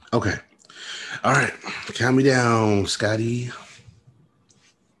Okay. All right. Count me down, Scotty.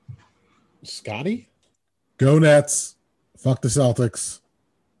 Scotty? Go Nets. Fuck the Celtics.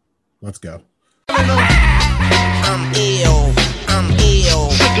 Let's go. I'm ill. I'm ill.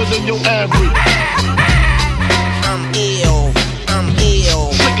 Sicker than your average. I'm ill. I'm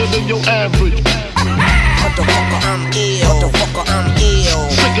ill. Sicker than your average. Motherfucker, I'm ill. Motherfucker, I'm ill.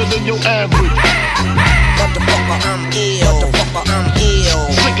 Sicker than your average. Motherfucker, I'm ill. Motherfucker, I'm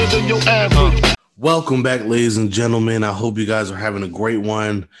ill. Sicker than your average. Welcome back, ladies and gentlemen. I hope you guys are having a great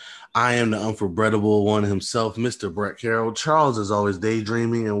one. I am the unforgettable one himself, Mr. Brett Carroll. Charles is always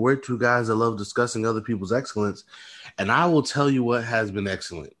daydreaming, and we're two guys that love discussing other people's excellence. And I will tell you what has been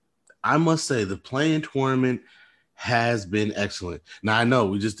excellent. I must say the play-in tournament has been excellent. Now I know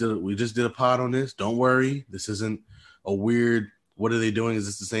we just did a pod on this. Don't worry, this isn't a weird. What are they doing? Is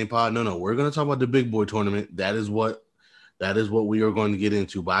this the same pod? No. We're going to talk about the big boy tournament. That is what we are going to get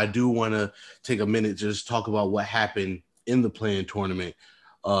into. But I do want to take a minute to just talk about what happened in the play-in tournament.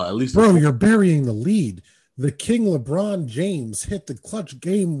 At least, bro, you're burying the lead. The King LeBron James hit the clutch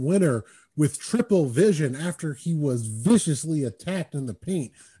game winner with triple vision after he was viciously attacked in the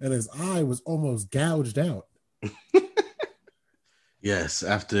paint and his eye was almost gouged out. Yes,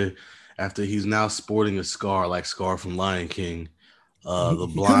 after he's now sporting a scar like Scar from Lion King.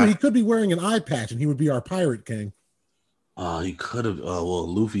 He could be wearing an eye patch and he would be our Pirate King. He could have.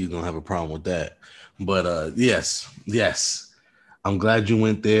 Well, Luffy's gonna have a problem with that. But yes. I'm glad you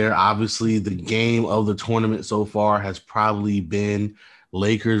went there. Obviously, the game of the tournament so far has probably been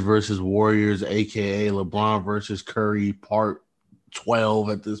Lakers versus Warriors, aka LeBron versus Curry, part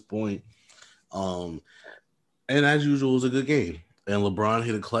 12 at this point. And as usual, it was a good game. And LeBron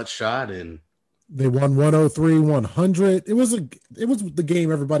hit a clutch shot, and they won 103-100. It was the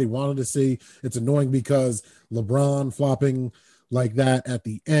game everybody wanted to see. It's annoying because LeBron flopping like that at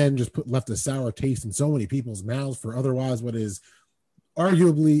the end just left a sour taste in so many people's mouths for otherwise what is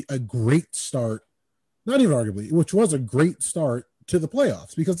arguably a great start, not even arguably, which was a great start to the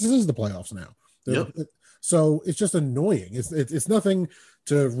playoffs because this is the playoffs now. Yep. So it's just annoying. It's nothing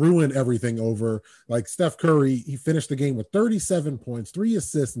to ruin everything over. Like Steph Curry, he finished the game with 37 points, 3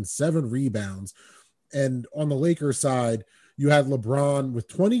 assists, and 7 rebounds. And on the Lakers side, you had LeBron with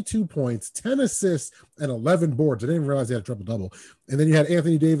 22 points, 10 assists, and 11 boards. I didn't even realize he had a triple-double. And then you had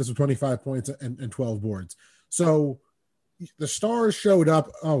Anthony Davis with 25 points and 12 boards. So the stars showed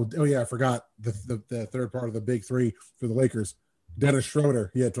up. Oh yeah, I forgot the third part of the big three for the Lakers. Dennis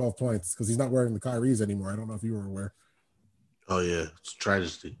Schroeder, he had 12 points because he's not wearing the Kyries anymore. I don't know if you were aware. Oh yeah, it's a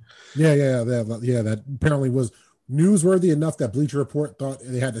tragedy. Yeah. That apparently was newsworthy enough that Bleacher Report thought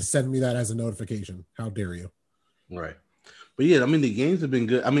they had to send me that as a notification. How dare you? Right. But yeah, I mean the games have been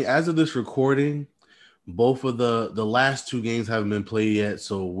good. I mean, as of this recording, both of the last 2 games haven't been played yet.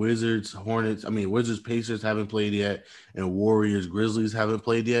 So Wizards Pacers haven't played yet, and Warriors Grizzlies haven't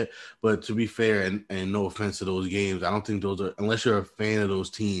played yet. But to be fair, and no offense to those games, I don't think those are, unless you're a fan of those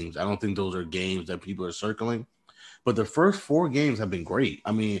teams, I don't think those are games that people are circling. But the first 4 games have been great.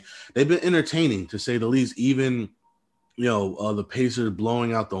 I mean, they've been entertaining to say the least. Even the Pacers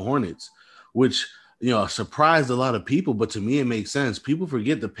blowing out the Hornets, which surprised a lot of people, but to me it makes sense. People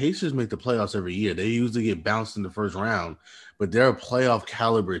forget the Pacers make the playoffs every year. They usually get bounced in the first round, but they're a playoff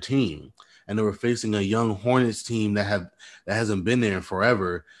caliber team, and they were facing a young Hornets team that hasn't been there in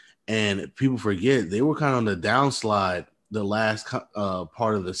forever. And people forget they were kind of on the downslide the last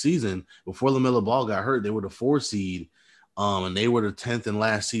part of the season. Before LaMelo Ball got hurt, they were the 4 seed, and they were the 10th and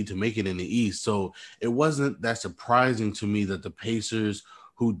last seed to make it in the East. So it wasn't that surprising to me that the Pacers,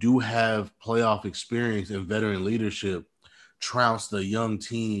 who do have playoff experience and veteran leadership, trounced the young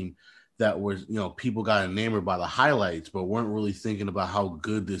team that was, people got enamored by the highlights, but weren't really thinking about how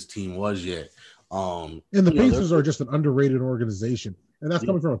good this team was yet. And the Pacers are just an underrated organization, and that's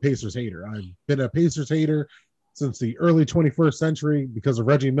coming from a Pacers hater. I've been a Pacers hater since the early 21st century because of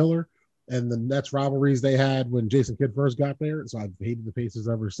Reggie Miller and the Nets rivalries they had when Jason Kidd first got there. So I've hated the Pacers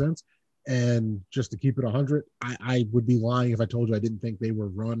ever since. And just to keep it 100, I would be lying if I told you I didn't think they were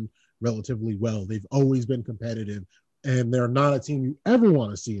run relatively well. They've always been competitive, and they're not a team you ever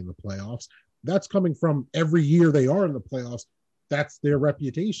want to see in the playoffs. That's coming from every year they are in the playoffs. That's their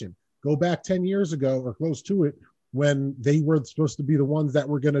reputation. Go back 10 years ago or close to it when they were supposed to be the ones that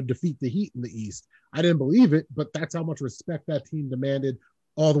were going to defeat the Heat in the East. I didn't believe it, but that's how much respect that team demanded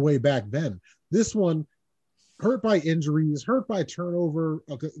all the way back then. This one, hurt by injuries, hurt by turnover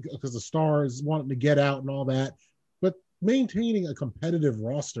because the stars wanting to get out and all that, but maintaining a competitive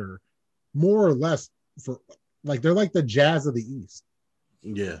roster more or less for they're like the Jazz of the East.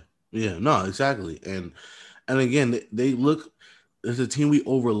 Yeah, no, exactly. And again, they look It's a team we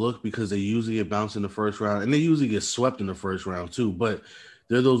overlook because they usually get bounced in the first round, and they usually get swept in the first round too. But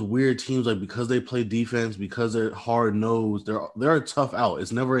they're those weird teams, like because they play defense, because they're hard nosed, they're a tough out.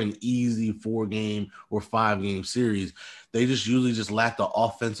 It's never an easy 4-game or 5-game series. They just usually just lack the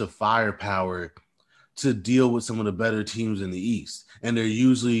offensive firepower to deal with some of the better teams in the East, and they're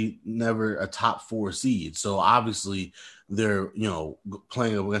usually never a top 4 seed. So obviously, they're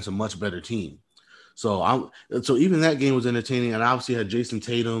playing against a much better team. So even that game was entertaining, and obviously had Jason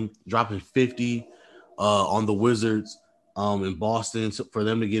Tatum dropping 50 on the Wizards in Boston for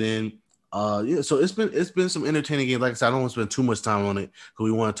them to get in. So it's been some entertaining games. Like I said, I don't want to spend too much time on it because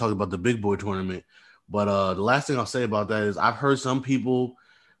we want to talk about the big boy tournament. But the last thing I'll say about that is I've heard some people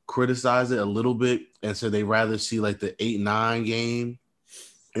criticize it a little bit and said they'd rather see like the 8-9 game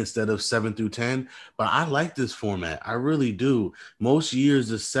instead of 7 through 10. But I like this format. I really do. Most years,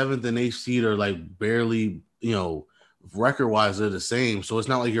 the 7th and 8th seed are like barely, record-wise, they're the same. So it's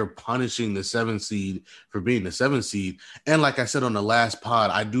not like you're punishing the 7th seed for being the 7th seed. And like I said on the last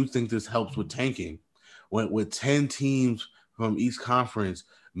pod, I do think this helps with tanking. With 10 teams from each conference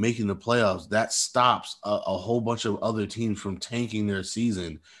making the playoffs, that stops a whole bunch of other teams from tanking their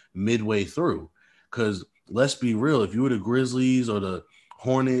season midway through. Because let's be real, if you were the Grizzlies or the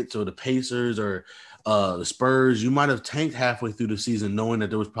Hornets or the Pacers or the Spurs, you might have tanked halfway through the season knowing that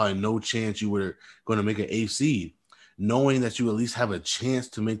there was probably no chance you were going to make an 8th seed. Knowing that you at least have a chance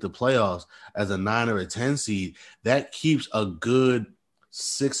to make the playoffs as a 9 or a 10 seed, that keeps a good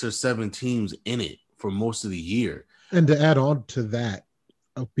 6 or 7 teams in it for most of the year. And to add on to that,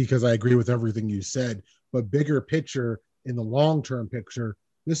 because I agree with everything you said, but bigger picture, in the long-term picture,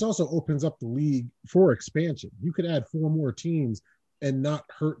 this also opens up the league for expansion. You could add 4 more teams and not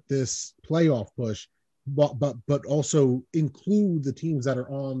hurt this playoff push, but also include the teams that are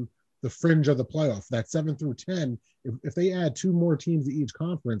on the fringe of the playoff. That 7 through 10, if they add 2 more teams to each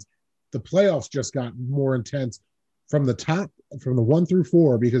conference, the playoffs just got more intense from the top, from the 1 through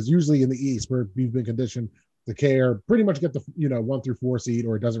 4, because usually in the East, where we've been conditioned to care, pretty much get the 1 through 4 seed,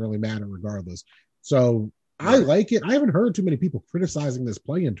 or it doesn't really matter regardless. So I like it. I haven't heard too many people criticizing this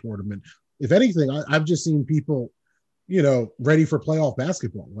play-in tournament. If anything, I've just seen people, ready for playoff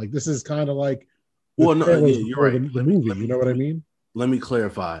basketball. Like, this is kind of like, you're right. The movie, you know what I mean? Let me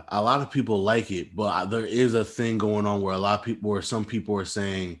clarify. A lot of people like it, but there is a thing going on where some people are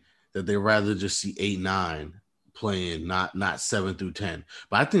saying that they rather just see 8-9 playing, not 7 through 10.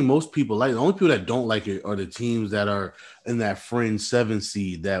 But I think most people like it. The only people that don't like it are the teams that are in that fringe 7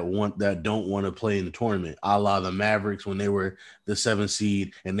 seed that don't want to play in the tournament, a la the Mavericks when they were the 7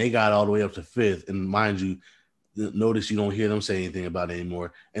 seed and they got all the way up to 5th. And mind you, notice you don't hear them say anything about it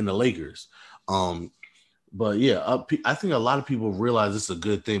anymore. And the Lakers. But yeah, I think a lot of people realize it's a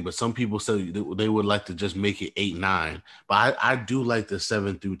good thing, but some people say they would like to just make it 8-9. But I do like the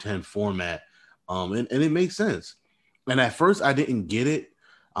 7 through 10 format, and it makes sense. And at first, I didn't get it.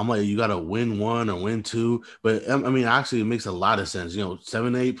 I'm like, you got to win 1 or win 2. But I mean, actually, it makes a lot of sense.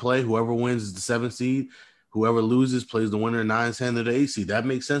 7-8 play, whoever wins is the 7th seed. Whoever loses plays the winner 9, 10 to the 8 seed. That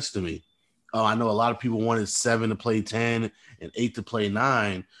makes sense to me. I know a lot of people wanted 7 to play 10 and 8 to play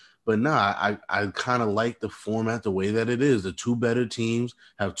 9. But I kind of like the format the way that it is. The 2 better teams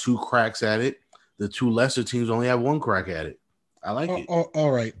have 2 cracks at it. The 2 lesser teams only have 1 crack at it. I like it.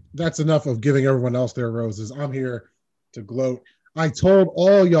 All right. That's enough of giving everyone else their roses. I'm here to gloat. I told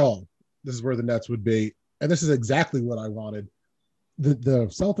all y'all this is where the Nets would be, and this is exactly what I wanted. The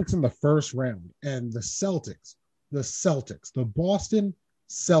Celtics in the first round, and the Celtics, the Boston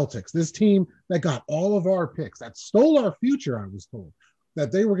Celtics, this team that got all of our picks, that stole our future, I was told.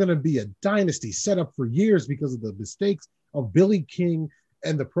 That they were going to be a dynasty set up for years because of the mistakes of Billy King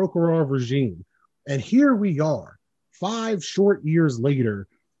and the Prokhorov regime. And here we are, 5 short years later,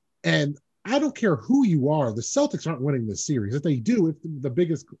 and I don't care who you are, the Celtics aren't winning this series. If they do, it's the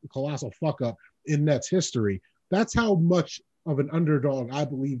biggest colossal fuck-up in Nets history. That's how much of an underdog I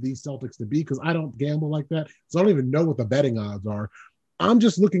believe these Celtics to be, because I don't gamble like that, so I don't even know what the betting odds are. I'm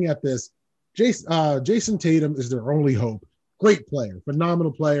just looking at this. Jason Tatum is their only hope. Great player,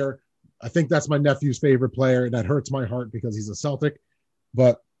 phenomenal player. I think that's my nephew's favorite player. That hurts my heart because he's a Celtic.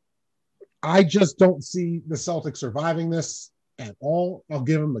 But I just don't see the Celtics surviving this at all. I'll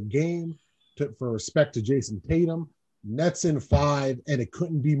give him a game for respect to Jason Tatum. Nets in 5, and it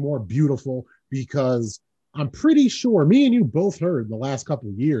couldn't be more beautiful because I'm pretty sure, me and you both heard in the last couple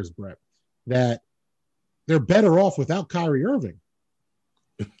of years, Brett, that they're better off without Kyrie Irving.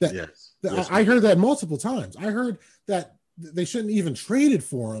 Yes. I heard that multiple times. I heard that they shouldn't even trade it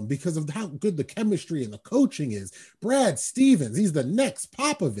for him because of how good the chemistry and the coaching is. Brad Stevens, he's the next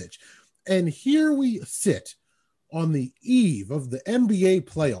Popovich. And here we sit on the eve of the NBA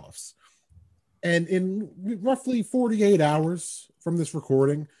playoffs. And in roughly 48 hours from this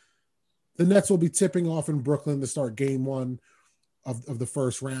recording, the Nets will be tipping off in Brooklyn to start game one of the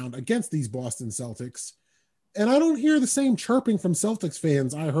first round against these Boston Celtics. And I don't hear the same chirping from Celtics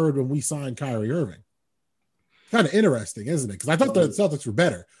fans I heard when we signed Kyrie Irving. Kind of interesting, isn't it? Because I thought the Celtics were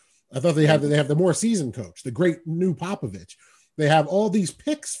better. I thought they have the more seasoned coach, the great new Popovich. They have all these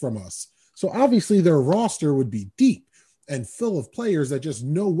picks from us. So obviously their roster would be deep and full of players that just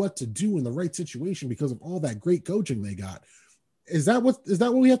know what to do in the right situation because of all that great coaching they got. Is that what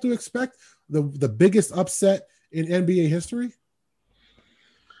we have to expect? The biggest upset in NBA history?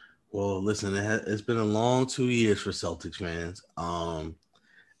 Well, listen, it's been a long 2 years for Celtics fans.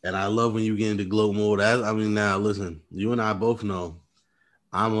 And I love when you get into gloat mode. Now listen, you and I both know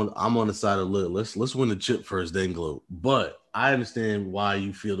I'm on the side of let's win the chip first, then gloat. But I understand why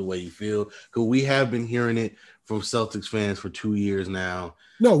you feel the way you feel, because we have been hearing it from Celtics fans for 2 years now.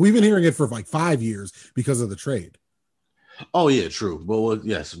 No, we've been hearing it for like 5 years because of the trade. Oh yeah, true. Well,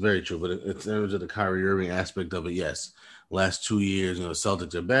 yes, very true. But in terms of the Kyrie Irving aspect of it, yes. Last 2 years,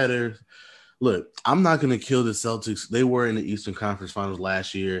 Celtics are better. Look, I'm not going to kill the Celtics. They were in the Eastern Conference Finals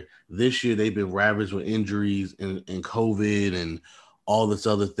last year. This year, they've been ravaged with injuries and COVID and all this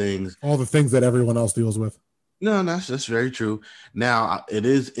other things. All the things that everyone else deals with. No, that's very true. Now, it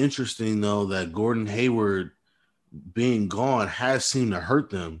is interesting, though, that Gordon Hayward being gone has seemed to hurt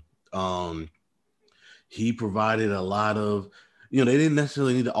them. He provided a lot of – they didn't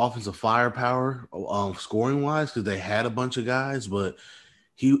necessarily need the offensive firepower scoring-wise because they had a bunch of guys, but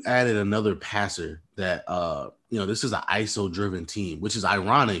he added another passer that, this is an ISO-driven team, which is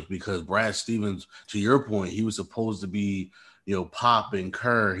ironic because Brad Stevens, to your point, he was supposed to be, Pop and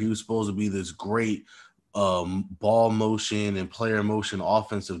Kerr. He was supposed to be this great ball motion and player motion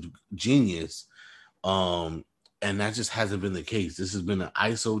offensive genius, and that just hasn't been the case. This has been an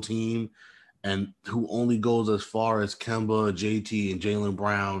ISO team, and who only goes as far as Kemba, JT, and Jaylen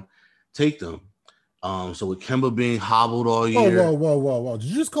Brown take them. So with Kemba being hobbled all year. Whoa. Did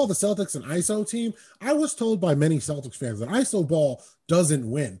you just call the Celtics an ISO team? I was told by many Celtics fans that ISO ball doesn't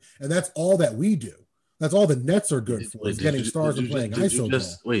win, and that's all that we do. That's all the Nets are good for, is getting stars and playing ISO ball.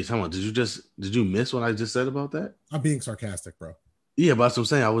 Wait, come on. Did you miss what I just said about that? I'm being sarcastic, bro. Yeah, but that's what I'm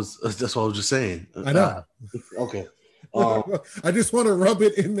saying. That's what I was just saying. I know. Okay. I just want to rub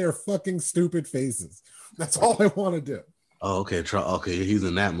it in their fucking stupid faces. That's all I want to do. Oh, okay. Okay, he's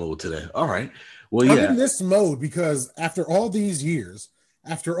in that mode today. All right. Well, yeah. I'm in this mode because after all these years,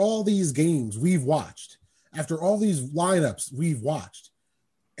 after all these games we've watched, after all these lineups we've watched,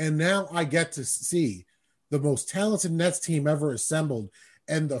 and now I get to see the most talented Nets team ever assembled,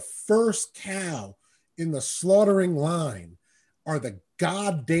 and the first cow in the slaughtering line are the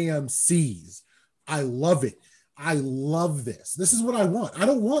goddamn C's. I love it. I love this. This is what I want. I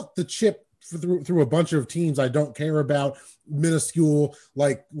don't want the chip through a bunch of teams I don't care about, minuscule.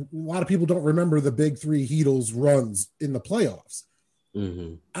 Like, a lot of people don't remember the big three Heatles runs in the playoffs.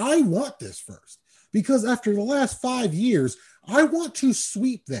 Mm-hmm. I want this first because after the last 5 years, I want to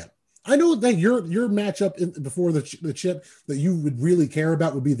sweep them. I know that your matchup before the chip that you would really care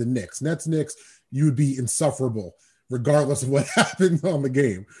about would be the Knicks. Knicks, you would be insufferable regardless of what happens on the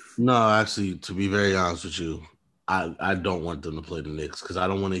game. No, actually, to be very honest with you, I don't want them to play the Knicks because I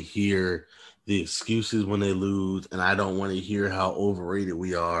don't want to hear the excuses when they lose, and I don't want to hear how overrated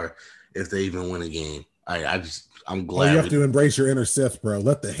we are if they even win a game. I'm glad. You have to embrace your inner Sith, bro.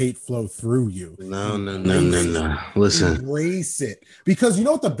 Let the hate flow through you. No. Listen. Embrace it. Because you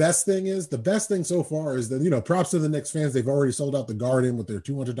know what the best thing is? The best thing so far is that, props to the Knicks fans. They've already sold out the Garden with their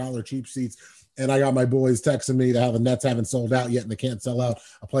 $200 cheap seats. And I got my boys texting me to how the Nets haven't sold out yet and they can't sell out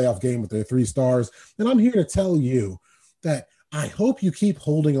a playoff game with their 3 stars. And I'm here to tell you that I hope you keep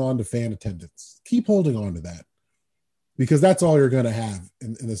holding on to fan attendance. Keep holding on to that. Because that's all you're going to have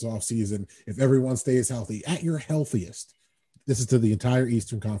in this offseason if everyone stays healthy. At your healthiest, this is to the entire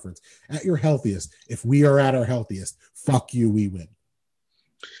Eastern Conference, at your healthiest, if we are at our healthiest, fuck you, we win.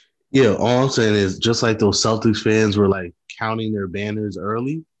 Yeah, all I'm saying is just like those Celtics fans were like counting their banners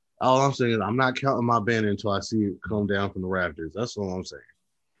early, all I'm saying is I'm not counting my banner until I see it come down from the rafters. That's all I'm saying.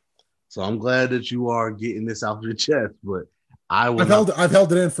 So I'm glad that you are getting this off your chest, but I've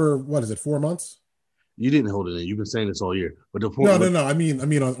held it in for, what is it, 4 months? You didn't hold it in. You've been saying this all year. But the point no. I mean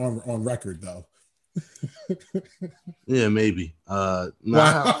on record though. Yeah, maybe.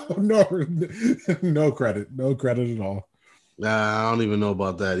 Wow. No credit at all. I don't even know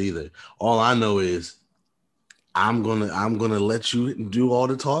about that either. All I know is I'm gonna let you do all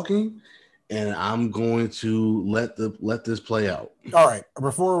the talking, and I'm going to let this play out. All right.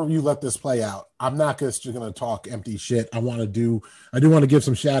 Before you let this play out, I'm not just going to talk empty shit. I do want to give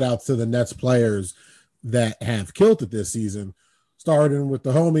some shout outs to the Nets players that have killed it this season, starting with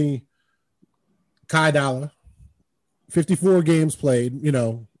the homie Kai Dalla. 54 games played,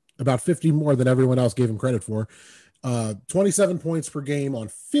 about 50 more than everyone else gave him credit for. 27 points per game on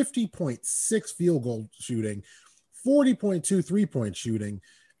 50.6 field goal shooting, 40.2 3-point shooting,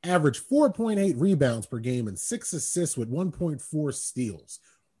 average 4.8 rebounds per game, and 6 assists with 1.4 steals.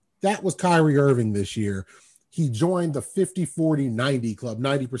 That was Kyrie Irving this year. He joined the 50-40-90 club,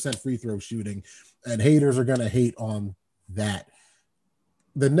 90% free throw shooting, and haters are going to hate on that.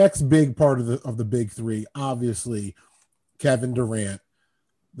 The next big part of the big three, obviously, Kevin Durant,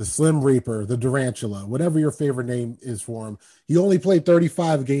 the Slim Reaper, the Durantula, whatever your favorite name is for him. He only played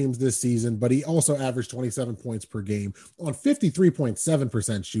 35 games this season, but he also averaged 27 points per game on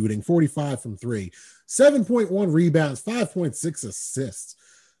 53.7% shooting, 45 from 3, 7.1 rebounds, 5.6 assists.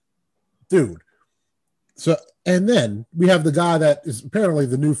 Dude. So, and then we have the guy that is apparently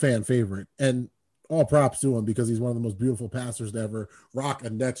the new fan favorite, and all props to him because he's one of the most beautiful passers to ever rock a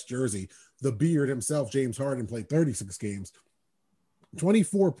Nets jersey. The beard himself, James Harden, played 36 games.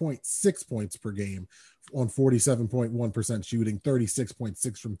 24.6 points per game on 47.1% shooting,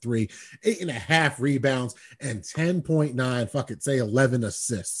 36.6 from 3, 8.5 rebounds, and 10.9, 11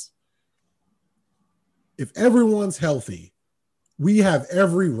 assists. If everyone's healthy, we have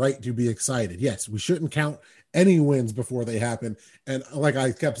every right to be excited. Yes, we shouldn't count any wins before they happen. And like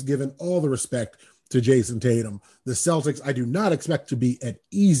I kept giving all the respect to Jason Tatum, the Celtics, I do not expect to be an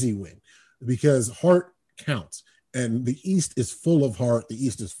easy win because heart counts. And the East is full of heart. The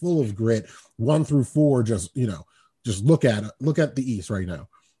East is full of grit. 1 through 4, just look at it. Look at the East right now.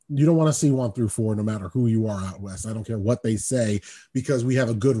 You don't want to see 1 through 4, no matter who you are out West. I don't care what they say because we have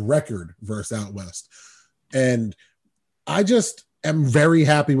a good record versus out West. And I just am very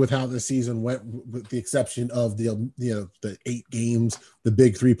happy with how this season went, with the exception of the 8 games the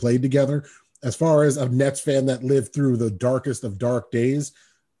big three played together. As far as a Nets fan that lived through the darkest of dark days,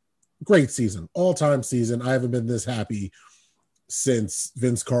 great season, all-time season. I haven't been this happy since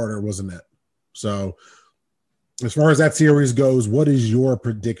Vince Carter was a Net. So as far as that series goes, what is your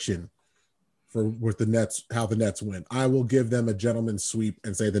prediction with the Nets, how the Nets win? I will give them a gentleman's sweep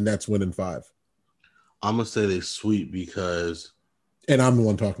and say the Nets win in 5. I'm going to say they sweep because... And I'm the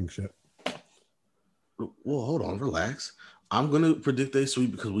one talking shit. Well, hold on, relax. I'm going to predict they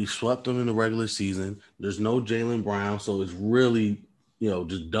sweep because we swept them in the regular season. There's no Jaylen Brown, so it's really...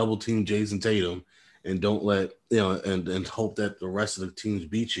 just double team Jason Tatum and don't let, and hope that the rest of the teams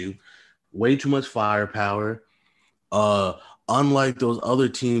beat you. Way too much firepower. Unlike those other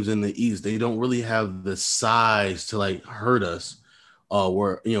teams in the East, they don't really have the size to hurt us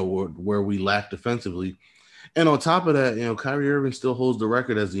where we lack defensively. And on top of that, Kyrie Irving still holds the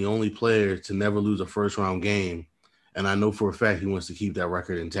record as the only player to never lose a first round game. And I know for a fact he wants to keep that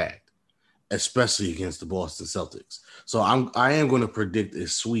record intact, especially against the Boston Celtics. So I am going to predict a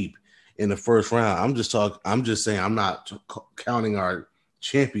sweep in the first round. I'm just saying I'm not counting our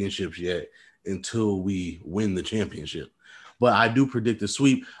championships yet until we win the championship. But I do predict a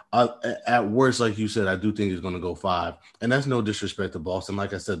sweep. At worst, like you said, I do think it's going to go 5. And that's no disrespect to Boston.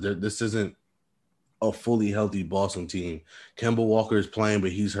 Like I said, this isn't a fully healthy Boston team. Kemba Walker is playing,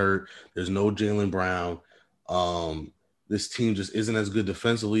 but he's hurt. There's no Jaylen Brown. This team just isn't as good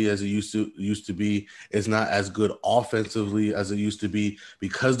defensively as it used to be. It's not as good offensively as it used to be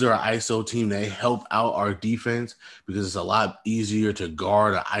because they're an ISO team. They help out our defense because it's a lot easier to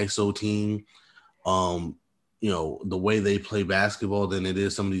guard an ISO team. The way they play basketball than it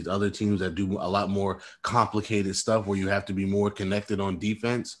is some of these other teams that do a lot more complicated stuff where you have to be more connected on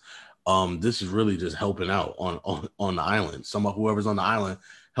defense. This is really just helping out on the island. Whoever's on the island,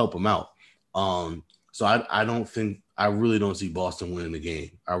 help them out. So I really don't see Boston winning the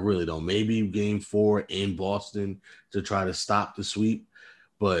game. I really don't. Maybe game 4 in Boston to try to stop the sweep.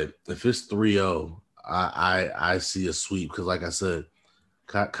 But if it's 3-0, I see a sweep because, like I said,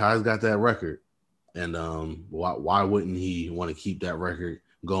 Kai's got that record. And why wouldn't he want to keep that record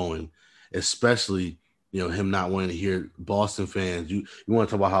going, especially, him not wanting to hear Boston fans. You want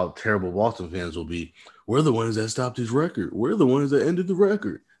to talk about how terrible Boston fans will be. We're the ones that stopped his record. We're the ones that ended the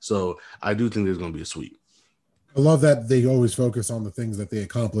record. So I do think there's going to be a sweep. I love that they always focus on the things that they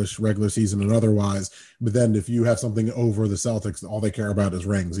accomplish regular season and otherwise. But then if you have something over the Celtics, all they care about is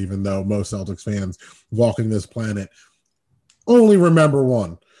rings, even though most Celtics fans walking this planet only remember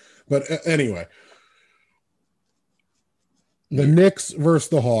one. But anyway, the Knicks versus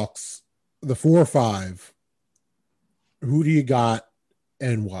the Hawks, the 4-5. Who do you got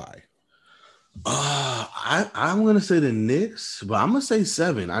and why? I'm gonna say the Knicks, but I'm gonna say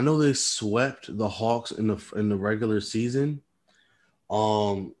 7. I know they swept the Hawks in the regular season.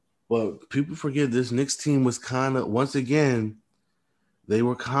 Um, but people forget this Knicks team was kind of once again they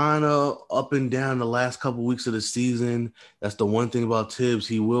were kind of up and down the last couple weeks of the season. That's the one thing about Tibbs.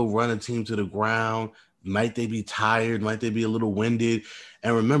 He will run a team to the ground. Might they be tired? Might they be a little winded?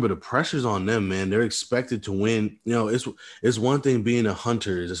 And remember, the pressure's on them, man. They're expected to win. You know, it's one thing being a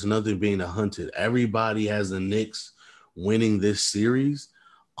hunter. It's another thing being a hunted. Everybody has the Knicks winning this series.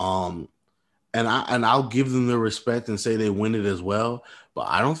 Um, and I'll give them the respect and say they win it as well. But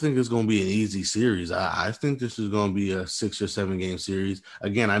I don't think it's going to be an easy series. I think this is going to be a 6 or 7 game series.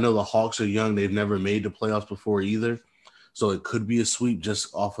 Again, I know the Hawks are young; they've never made the playoffs before either, so it could be a sweep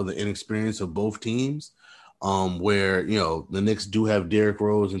just off of the inexperience of both teams. Where the Knicks do have Derrick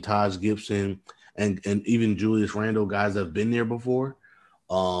Rose and Taj Gibson and even Julius Randle, guys that have been there before.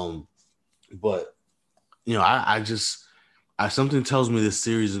 But I something tells me this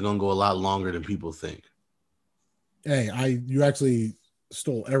series is going to go a lot longer than people think. Hey, you actually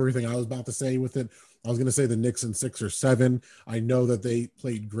stole everything I was about to say with it. I was going to say the Knicks in 6 or 7. I know that they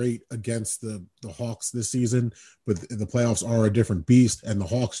played great against the Hawks this season, but the playoffs are a different beast, and the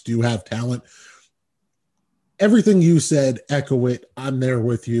Hawks do have talent. Everything you said, echo it. I'm there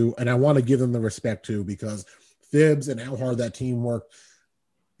with you, and I want to give them the respect too, because Thibs and how hard that team worked.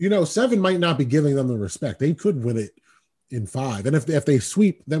 7 might not be giving them the respect. They could win it in 5. And if they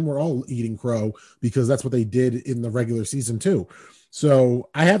sweep, then we're all eating crow, because that's what they did in the regular season too. So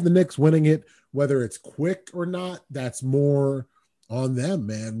I have the Knicks winning it, whether it's quick or not. That's more on them,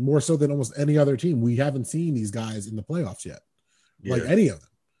 man. More so than almost any other team. We haven't seen these guys in the playoffs yet, like any of them.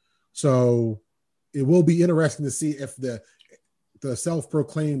 So it will be interesting to see if the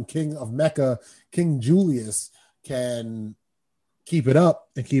self-proclaimed king of Mecca, King Julius, can keep it up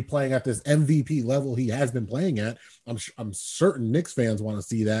and keep playing at this MVP level he has been playing at. I'm certain Knicks fans want to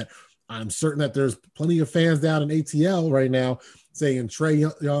see that. I'm certain that there's plenty of fans down in ATL right now saying Trae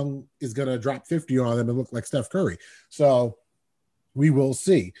Young is going to drop 50 on them and look like Steph Curry. So we will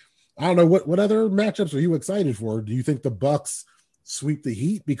see. I don't know what other matchups are you excited for? Do you think the Bucks sweep the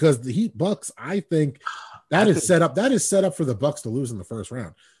Heat? Because the Heat Bucks, I think that is set up for the Bucks to lose in the first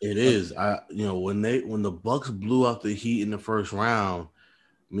round. It is. When the Bucks blew out the Heat in the first round,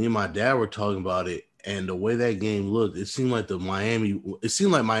 me and my dad were talking about it, and the way that game looked, it seemed like Miami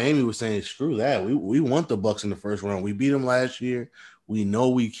was saying, screw that. We want the Bucks in the first round. We beat them last year. We know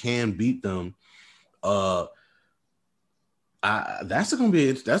we can beat them. That's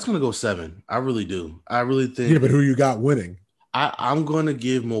gonna go 7. I really do. I really think. Yeah, but who you got winning? I'm going to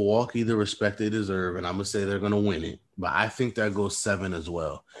give Milwaukee the respect they deserve, and I'm going to say they're going to win it. But I think that goes 7 as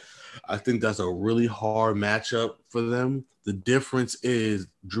well. I think that's a really hard matchup for them. The difference is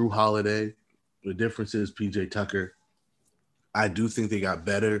Drew Holiday. The difference is PJ Tucker. I do think they got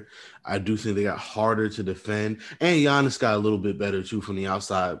better. I do think they got harder to defend. And Giannis got a little bit better, too, from the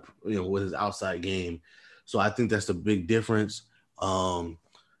outside, with his outside game. So I think that's a big difference.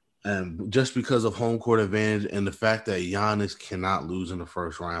 And just because of home court advantage and the fact that Giannis cannot lose in the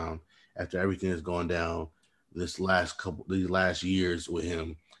first round after everything that's gone down these last years with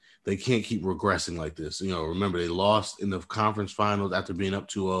him, they can't keep regressing like this. Remember, they lost in the conference finals after being up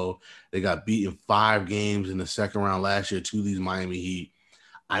 2-0. They got beaten 5 games in the second round last year to these Miami Heat.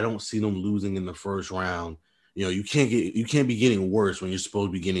 I don't see them losing in the first round. You can't be getting worse when you're supposed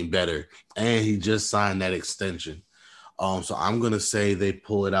to be getting better. And he just signed that extension. So I'm going to say they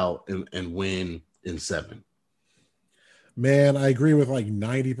pull it out and win in 7. Man, I agree with like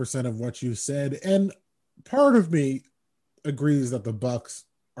 90% of what you said. And part of me agrees that the Bucks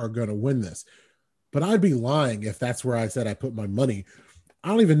are going to win this. But I'd be lying if that's where I said I put my money. I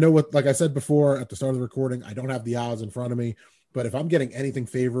don't even know like I said before at the start of the recording, I don't have the odds in front of me. But if I'm getting anything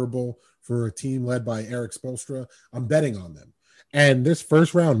favorable for a team led by Erik Spoelstra, I'm betting on them. And this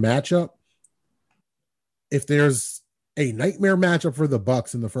first round matchup, if there's a nightmare matchup for the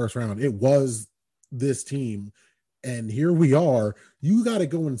Bucks in the first round, it was this team, and here we are. You got to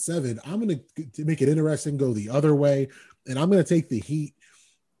go in 7. I'm going to make it interesting, go the other way, and I'm going to take the Heat.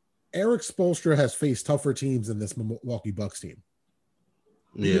 Erik Spoelstra has faced tougher teams than this Milwaukee Bucks team.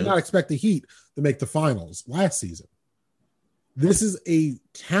 You did not expect the Heat to make the finals last season. This is a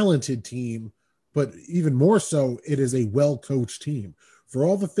talented team, but even more so, it is a well-coached team. For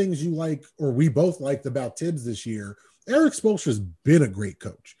all the things you like, or we both liked about Tibbs this year, Erik Spoelstra has been a great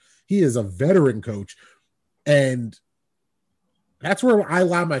coach. He is a veteran coach, and that's where I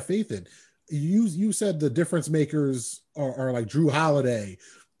lie my faith in. You said the difference makers are like Drew Holiday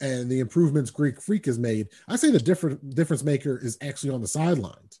and the improvements Greek Freak has made. I say the difference maker is actually on the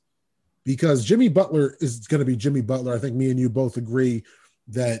sidelines. because Jimmy Butler is going to be Jimmy Butler. I think me and you both agree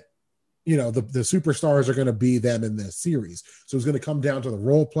that, you know, the superstars are going to be them in this series. So it's going to come down to the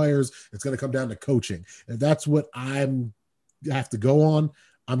role players. It's going to come down to coaching. And that's what have to go on.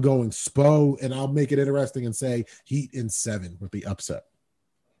 I'm going Spo, and I'll make it interesting and say Heat in 7 with the upset.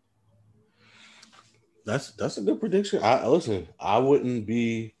 That's a good prediction. I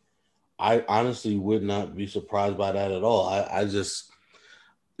honestly would not be surprised by that at all. I just,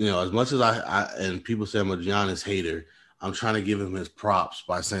 you know, as much as I and people say I'm a Giannis hater, I'm trying to give him his props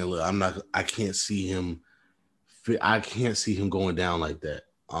by saying, look, I can't see him going down like that.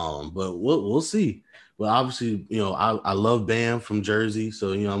 But we'll see. But obviously, you know, I love Bam from Jersey,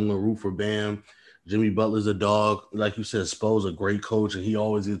 so, you know, I'm gonna root for Bam. Jimmy Butler's a dog, like you said. Spo's a great coach, and he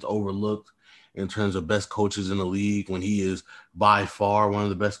always gets overlooked in terms of best coaches in the league when he is by far one of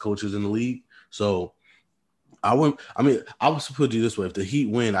the best coaches in the league. So I would put it this way: if the Heat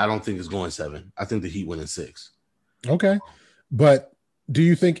win, I don't think it's going 7. I think the Heat win in 6. Okay, but do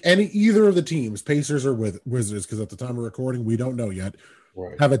you think either of the teams, Pacers or Wizards, because at the time of recording we don't know yet,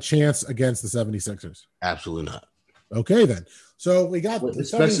 right, have a chance against the 76ers? Absolutely not. Okay, then. So we got the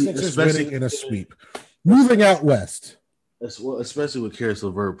 76ers winning in a sweep. Moving out west. Well, especially with Karis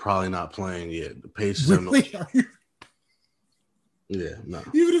LeVert probably not playing yet. The Pacers have no. Yeah, no.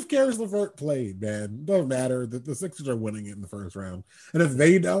 Even if Karis LeVert played, man, doesn't matter. The Sixers are winning it in the first round. And if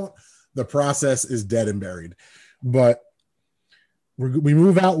they don't, the process is dead and buried. But we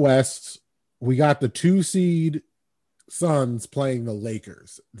move out west. We got the 2 seed Suns playing the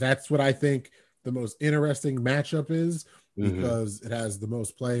Lakers. That's what I think the most interesting matchup is, because it has the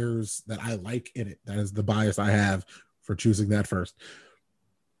most players that I like in it. That is the bias I have for choosing that first.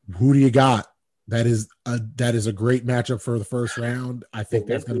 Who do you got? That is a great matchup for the first round. I think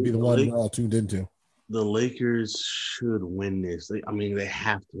that's going to be the one we're all tuned into. The Lakers should win this. They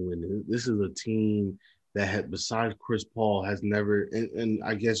have to win it. This is a team that besides Chris Paul, has never, and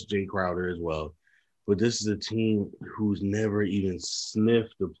I guess Jay Crowder as well, but this is a team who's never even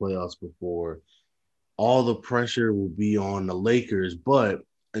sniffed the playoffs before. All the pressure will be on the Lakers, but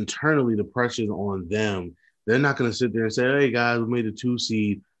internally the pressure is on them. They're not going to sit there and say, "Hey guys, we made a 2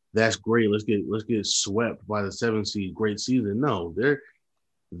 seed. That's great. Let's get swept by the 7 seed. Great season." No,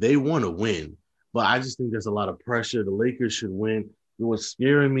 they want to win, but I just think there's a lot of pressure. The Lakers should win. What's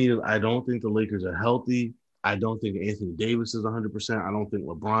scaring me is I don't think the Lakers are healthy. I don't think Anthony Davis is 100%. I don't think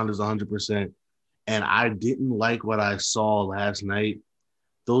LeBron is 100%. And I didn't like what I saw last night.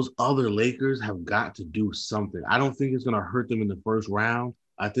 Those other Lakers have got to do something. I don't think it's going to hurt them in the first round.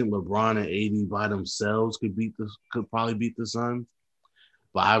 I think LeBron and AD by themselves could probably beat the Suns.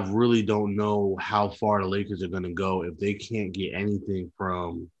 But I really don't know how far the Lakers are going to go if they can't get anything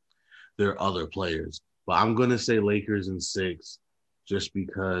from their other players. But I'm going to say Lakers in 6 just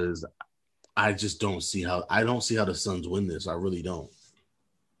because I just don't see how the Suns win this. I really don't.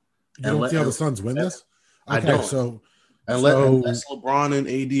 You don't see how the Suns win this? Okay, I don't. Unless LeBron and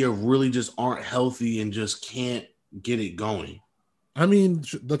AD really just aren't healthy and just can't get it going. I mean,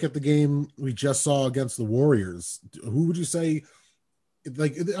 look at the game we just saw against the Warriors. Who would you say?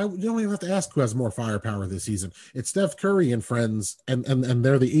 Like, you don't even have to ask who has more firepower this season. It's Steph Curry and friends, and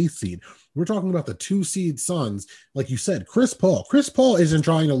they're the 8th seed. We're talking about the 2 seed Suns. Like you said, Chris Paul. Chris Paul isn't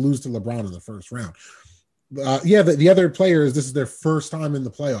trying to lose to LeBron in the first round. The other players, this is their first time in the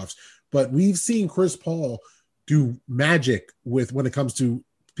playoffs. But we've seen Chris Paul do magic when it comes to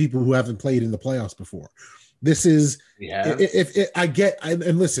people who haven't played in the playoffs before. This is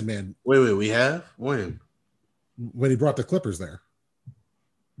and listen, man. Wait, we have? When he brought the Clippers there.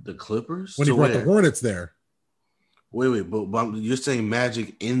 The Clippers? When he brought the Hornets there. Wait, but you're saying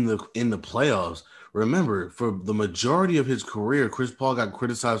magic in the playoffs. Remember, for the majority of his career, Chris Paul got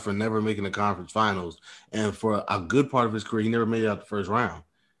criticized for never making the conference finals. And for a good part of his career, he never made it out the first round.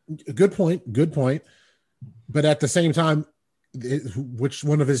 Good point. But at the same time, which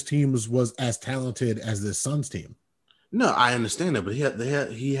one of his teams was as talented as this Suns team? No, I understand that, but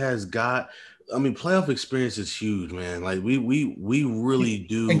he has got. I mean, playoff experience is huge, man. Like we really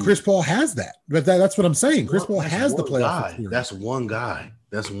do. And Chris Paul has that. But that's what I'm saying. Chris Paul has the playoff experience. That's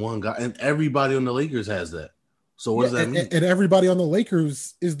one guy, and everybody on the Lakers has that. So what does that mean? And everybody on the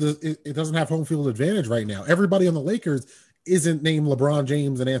Lakers it doesn't have home field advantage right now. Everybody on the Lakers isn't named LeBron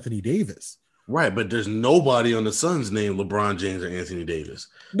James and Anthony Davis. Right, but there's nobody on the Suns named LeBron James or Anthony Davis.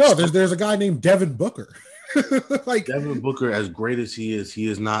 No, there's a guy named Devin Booker. Like Devin Booker, as great as he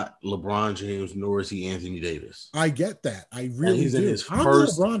is not LeBron James, nor is he Anthony Davis. I get that. I really do. I'm a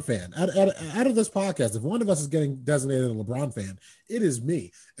LeBron fan. Out of this podcast, if one of us is getting designated a LeBron fan, it is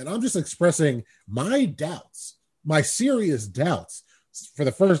me. And I'm just expressing my doubts, my serious doubts for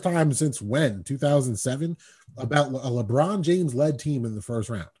the first time since when? 2007, about a LeBron James led team in the first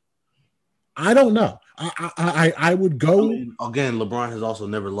round. I don't know. I would go. I mean, again, LeBron has also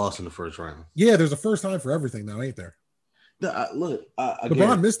never lost in the first round. Yeah, there's a first time for everything now, ain't there? Look, again,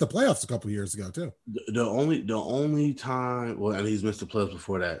 LeBron missed the playoffs a couple years ago too. The only time, well, and he's missed the playoffs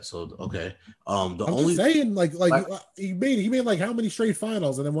before that. So okay, I'm just saying, like he made like how many straight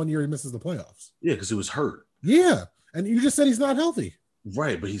finals, and then one year he misses the playoffs. Yeah, because he was hurt. Yeah, and you just said he's not healthy.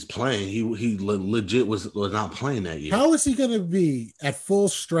 Right, but he's playing. He legit was not playing that year. How is he going to be at full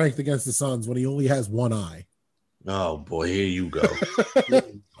strength against the Suns when he only has one eye? Oh boy, here you go.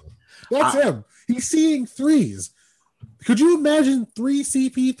 That's him. He's seeing threes. Could you imagine 3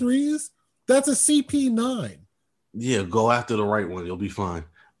 CP3s? That's a CP9. Yeah, go after the right one. You'll be fine.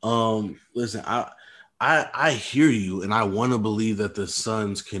 Listen, I hear you, and I want to believe that the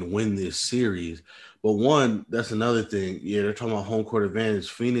Suns can win this series. But one, that's another thing. Yeah, they're talking about home court advantage.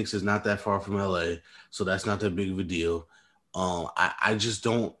 Phoenix is not that far from LA, so that's not that big of a deal. I just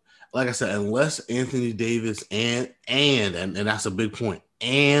don't, like I said, unless Anthony Davis and that's a big point,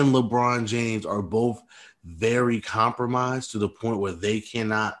 and LeBron James are both very compromised to the point where they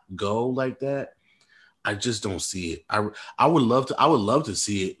cannot go like that. I just don't see it. I would love to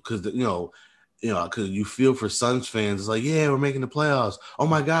see it because because you feel for Suns fans. It's like, yeah, we're making the playoffs. Oh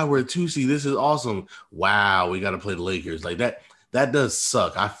my God, we're a 2 seed. This is awesome. Wow, we got to play the Lakers. Like that does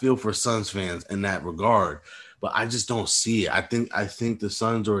suck. I feel for Suns fans in that regard, but I just don't see it. I think the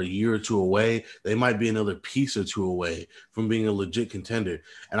Suns are a year or two away. They might be another piece or two away from being a legit contender.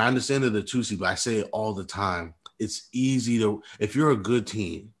 And I understand they're the 2 seed, but I say it all the time. It's easy if you're a good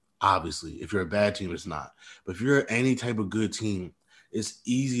team, obviously. If you're a bad team, it's not. But if you're any type of good team, it's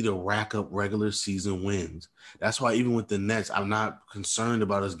easy to rack up regular season wins. That's why even with the Nets, I'm not concerned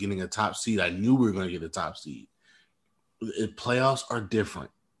about us getting a top seed. I knew we were going to get a top seed. Playoffs are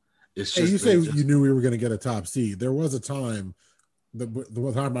different. It's just you knew we were going to get a top seed. There was a time, the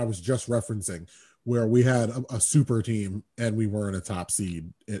one time I was just referencing, where we had a super team and we weren't a top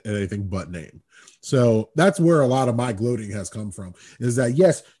seed in anything but name. So that's where a lot of my gloating has come from, is that,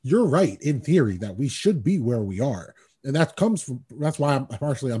 yes, you're right in theory that we should be where we are. And that's why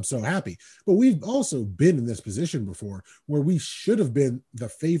I'm so happy. But we've also been in this position before where we should have been the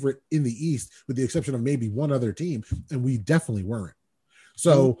favorite in the East, with the exception of maybe one other team, and we definitely weren't.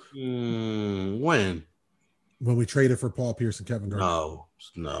 So when we traded for Paul Pierce and Kevin Garnett.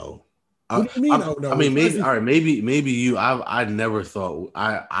 No. What do you mean? I mean, maybe all right. Maybe you. I never thought.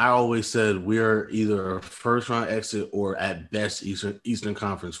 I always said we're either a first round exit or at best Eastern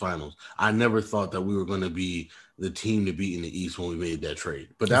Conference Finals. I never thought that we were going to be the team to beat in the East when we made that trade.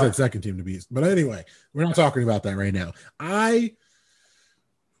 But that was the second team to beat. But anyway, we're not talking about that right now. I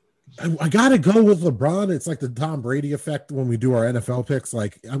got to go with LeBron. It's like the Tom Brady effect when we do our NFL picks.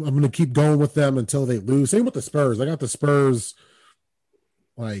 Like I'm going to keep going with them until they lose. Same with the Spurs. I got the Spurs.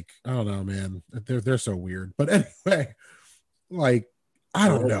 Like, I don't know, man. They're so weird. But anyway, like, I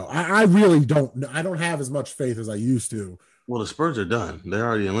don't know. I really don't know. I don't have as much faith as I used to. Well, the Spurs are done. They're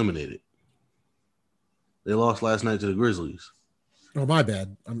already eliminated. They lost last night to the Grizzlies. Oh, my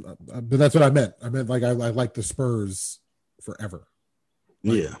bad. But that's what I meant. I meant like I like the Spurs forever.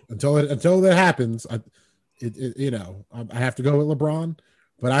 Like, yeah. Until that happens, I have to go with LeBron,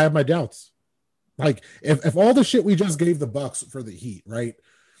 but I have my doubts. Like if all the shit we just gave the Bucks for the Heat, right?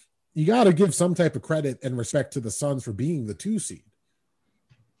 You got to give some type of credit and respect to the Suns for being the 2 seed.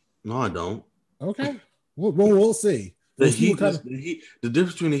 No, I don't. Okay. We'll see. The difference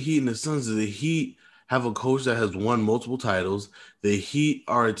between the Heat and the Suns is the Heat have a coach that has won multiple titles. The Heat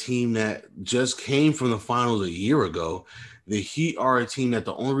are a team that just came from the finals a year ago. The Heat are a team that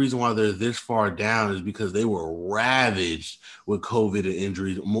the only reason why they're this far down is because they were ravaged with COVID and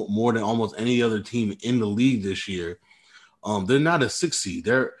injuries more than almost any other team in the league this year. They're not a 6 seed.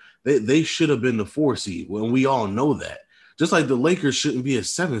 They should have been the 4 seed, and we all know that. Just like the Lakers shouldn't be a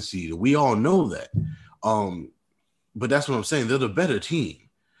 7 seed. We all know that. But that's what I'm saying. They're the better team.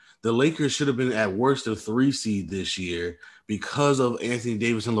 The Lakers should have been at worst a 3 seed this year because of Anthony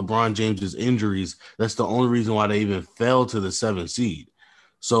Davis and LeBron James's injuries. That's the only reason why they even fell to the 7th seed.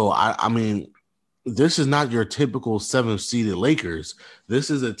 So, I mean, this is not your typical 7th seeded Lakers. This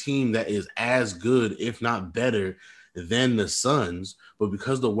is a team that is as good, if not better, than the Suns. But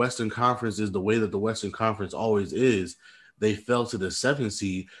because the Western Conference is the way that the Western Conference always is, they fell to the 7th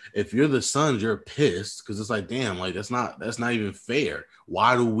seed. If you're the Suns, you're pissed because it's like, damn, like that's not even fair.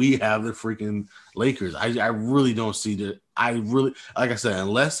 Why do we have the freaking Lakers? I really don't see that. Like I said,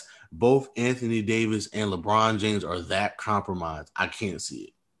 unless both Anthony Davis and LeBron James are that compromised, I can't see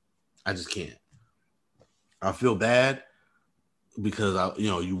it. I just can't. I feel bad, because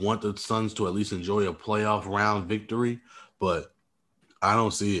you want the Suns to at least enjoy a playoff round victory, but I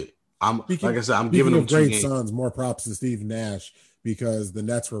don't see it. I'm giving them 2 great games. Suns. More props to Steve Nash because the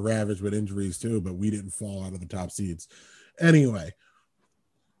Nets were ravaged with injuries too, but we didn't fall out of the top seeds. Anyway,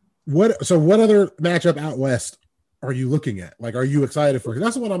 what other matchup out west are you looking at? Like, are you excited for?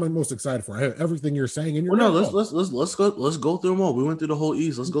 That's the one I'm most excited for. I have everything you're saying, and let's go through them all. We went through the whole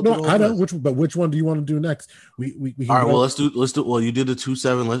East. Let's go through. I know which one do you want to do next? We all right. Well, let's do. Well, you did the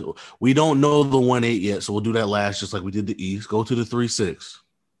 2-7. We don't know the 1-8 yet, so we'll do that last, just like we did the East. Go to the 3-6.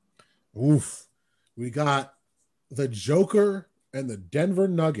 Oof, we got the Joker and the Denver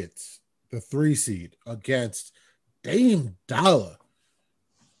Nuggets, the 3 seed against Dame Dollar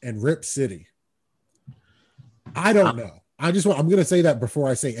and Rip City. I don't know. I'm going to say that before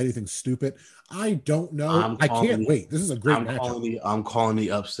I say anything stupid. I don't know. I can't wait. This is a great matchup. I'm calling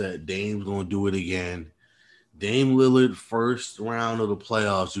the upset. Dame's going to do it again. Dame Lillard, first round of the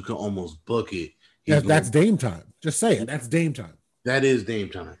playoffs. You can almost book it. That's Dame time. Just say it. That's Dame time. That is Dame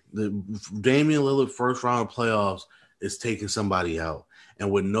time. The Damian Lillard first round of playoffs is taking somebody out. And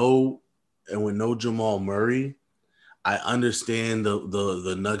with no Jamal Murray, I understand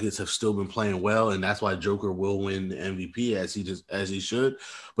the Nuggets have still been playing well, and that's why Joker will win the MVP as he should.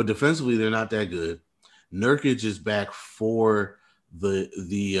 But defensively, they're not that good. Nurkic is back for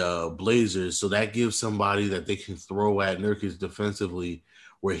the Blazers, so that gives somebody that they can throw at Nurkic defensively,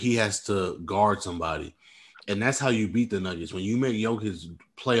 where he has to guard somebody, and that's how you beat the Nuggets. When you make Jokic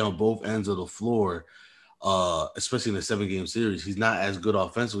play on both ends of the floor, especially in a 7-game series, he's not as good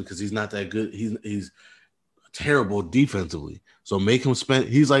offensively because he's not that good. He's terrible defensively. So make him spend.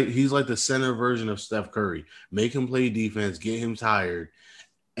 He's like the center version of Steph Curry. Make him play defense, get him tired,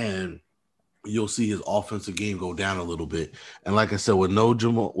 and you'll see his offensive game go down a little bit. And like I said, with no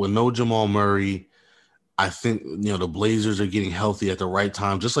Jamal Murray, I think the Blazers are getting healthy at the right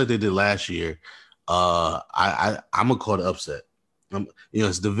time, just like they did last year. I'm gonna call it upset.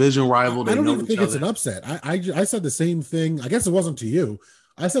 It's division rival. I don't even think it's an upset. I said the same thing. I guess it wasn't to you.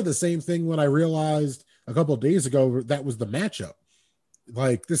 I said the same thing when I realized a couple of days ago that was the matchup.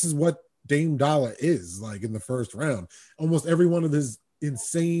 Like, this is what Dame Dollar is like in the first round. Almost every one of his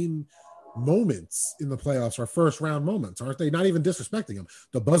insane moments in the playoffs are first round moments, aren't they? Not even disrespecting him.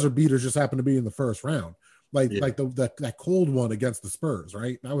 The buzzer beaters just happen to be in the first round. Like that cold one against the Spurs,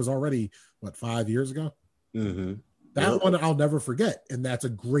 right? That was already 5 years ago. Mm-hmm. That one I'll never forget, and that's a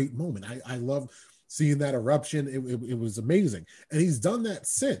great moment. I love seeing that eruption. It was amazing, and he's done that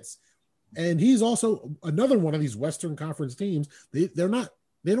since. And he's also another one of these Western Conference teams. They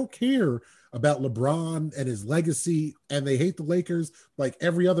don't care about LeBron and his legacy, and they hate the Lakers like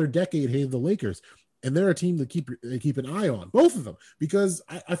every other decade hated the Lakers. And they're a team that keep an eye on, both of them, because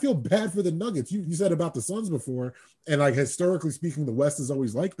I feel bad for the Nuggets. You said about the Suns before, and like historically speaking, the West is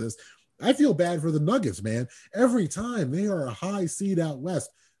always like this. I feel bad for the Nuggets, man. Every time they are a high seed out West,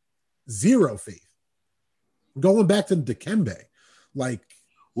 zero faith. Going back to Dikembe, like.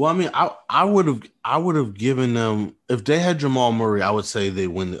 Well, I mean, I would have given them, if they had Jamal Murray, I would say they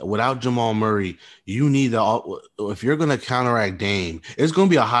win. Without Jamal Murray, you need if you're going to counteract Dame, it's going to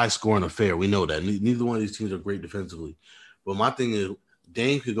be a high scoring affair. We know that neither one of these teams are great defensively, but my thing is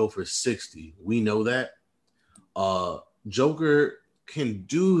Dame could go for 60. We know that. Joker can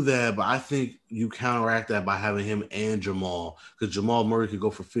do that, but I think you counteract that by having him and Jamal, because Jamal Murray could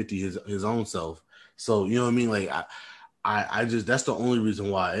go for 50 his own self. So you know what I mean, like. I just, that's the only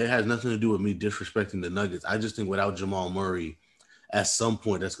reason why. It has nothing to do with me disrespecting the Nuggets. I just think without Jamal Murray, at some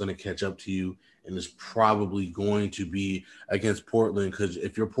point that's going to catch up to you, and it's probably going to be against Portland, because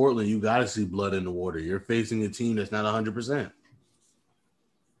if you're Portland, you got to see blood in the water. You're facing a team that's not 100%.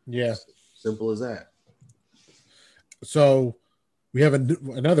 Yeah. Simple as that. So we have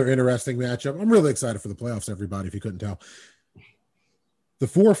another interesting matchup. I'm really excited for the playoffs, everybody, if you couldn't tell. The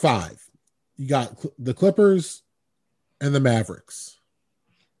 4-5. You got the Clippers and the Mavericks.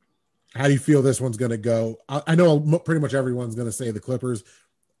 How do you feel this one's going to go? I know pretty much everyone's going to say the Clippers.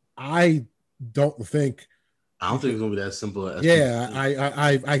 I don't think it's going to be that simple. I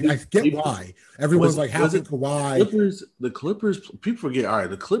get why. Everyone's like, how can Kawhi? The Clippers, people forget, all right,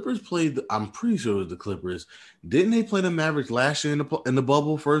 the Clippers played, I'm pretty sure it was the Clippers. Didn't they play the Mavericks last year in the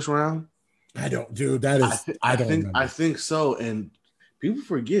bubble first round? I don't, dude. That is, I think so. And people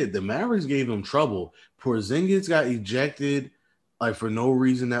forget the Mavericks gave them trouble. Porzingis got ejected like for no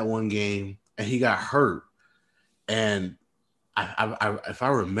reason that one game, and he got hurt. And if I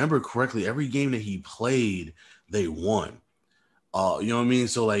remember correctly, every game that he played, they won. You know what I mean?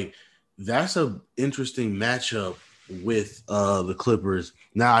 So like that's an interesting matchup with the Clippers.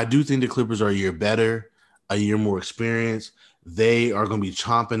 Now I do think the Clippers are a year better, a year more experienced, they are going to be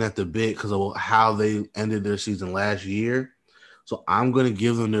chomping at the bit because of how they ended their season last year. So I'm going to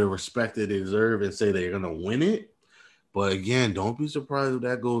give them the respect that they deserve and say they're going to win it. But again, don't be surprised if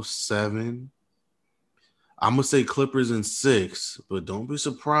that goes 7. I'm going to say Clippers in 6, but don't be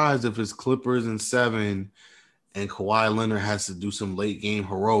surprised if it's Clippers in 7 and Kawhi Leonard has to do some late game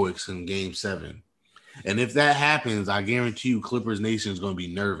heroics in game 7. And if that happens, I guarantee you Clippers Nation is going to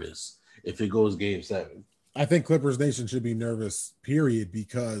be nervous if it goes game 7. I think Clippers Nation should be nervous, period,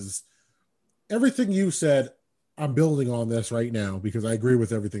 because everything you said, I'm building on this right now because I agree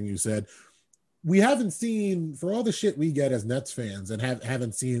with everything you said. We haven't seen, for all the shit we get as Nets fans and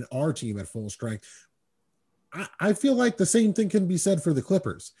haven't seen our team at full strength, I feel like the same thing can be said for the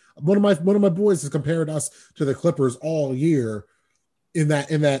Clippers. One of my boys has compared us to the Clippers all year in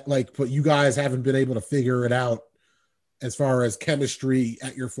that like, but you guys haven't been able to figure it out as far as chemistry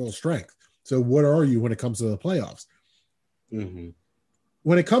at your full strength. So what are you when it comes to the playoffs? Mm-hmm.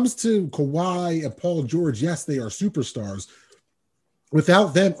 When it comes to Kawhi and Paul George, yes, they are superstars.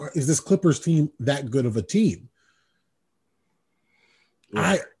 Without them, is this Clippers team that good of a team?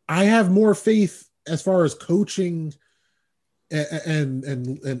 Yeah. I have more faith as far as coaching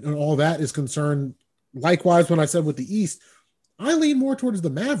and all that is concerned. Likewise, when I said with the East, I lean more towards the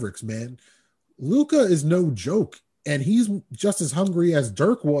Mavericks, man. Luka is no joke. And he's just as hungry as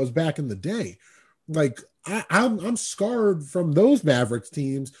Dirk was back in the day. Like, I'm scarred from those Mavericks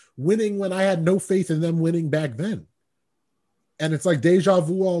teams winning when I had no faith in them winning back then. And it's like deja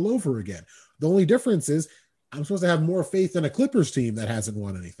vu all over again. The only difference is I'm supposed to have more faith in a Clippers team that hasn't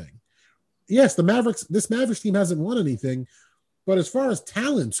won anything. Yes, this Mavericks team hasn't won anything. But as far as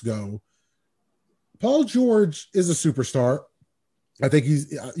talents go, Paul George is a superstar. I think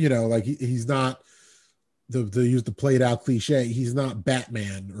he's, he's not, to use the played out cliche, he's not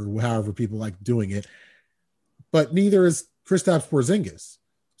Batman or however people like doing it, but neither is Kristaps Porzingis.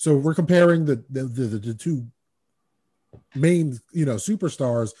 So we're comparing the two main,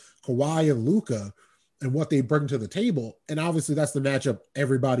 superstars, Kawhi and Luka, and what they bring to the table. And obviously that's the matchup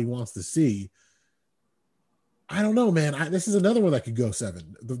everybody wants to see. I don't know, man. This is another one that could go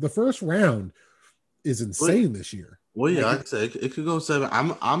 7. The first round is insane this year. Well, yeah, I'd say it could go 7.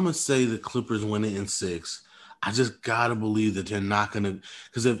 I'm gonna say the Clippers win it in 6. I just gotta believe that they're not gonna,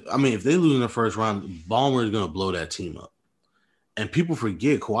 because if they lose in the first round, Ballmer is gonna blow that team up. And people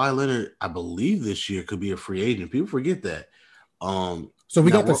forget Kawhi Leonard, I believe this year could be a free agent. People forget that. So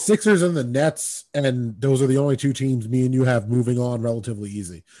we got the Sixers and the Nets, and those are the only 2 teams me and you have moving on relatively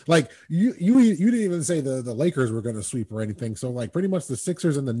easy. Like you didn't even say the Lakers were gonna sweep or anything. So like pretty much the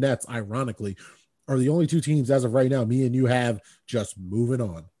Sixers and the Nets, ironically, are the only 2 teams as of right now me and you have just moving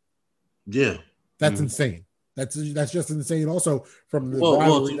on. Yeah. That's insane. That's just insane. Also from the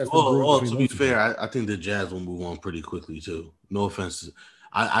to be fair, I think the Jazz will move on pretty quickly too. No offense.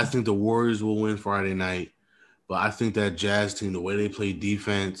 I think the Warriors will win Friday night, but I think that Jazz team, the way they play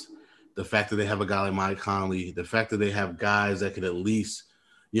defense, the fact that they have a guy like Mike Conley, the fact that they have guys that could at least,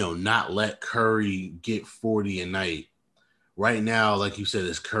 not let Curry get 40 a night. Right now, like you said,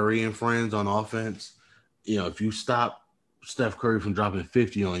 it's Curry and friends on offense. If you stop Steph Curry from dropping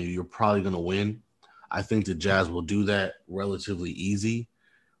 50 on you, you're probably going to win. I think the Jazz will do that relatively easy.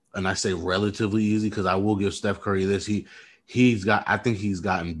 And I say relatively easy because I will give Steph Curry this. I think he's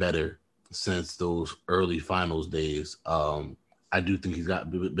gotten better since those early finals days. I do think he's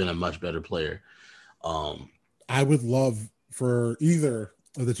been a much better player. I would love for either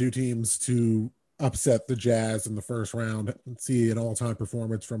of the 2 teams to upset the Jazz in the first round and see an all-time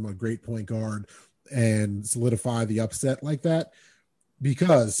performance from a great point guard and solidify the upset like that.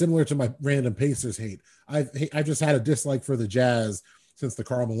 Because similar to my random Pacers hate, I've just had a dislike for the Jazz since the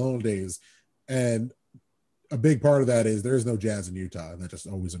Karl Malone days. And a big part of that is there's no Jazz in Utah, and that just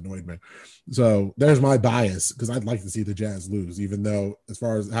always annoyed me. So there's my bias, because I'd like to see the Jazz lose, even though as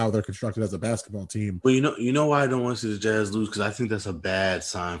far as how they're constructed as a basketball team. Well, you know why I don't want to see the Jazz lose? Because I think that's a bad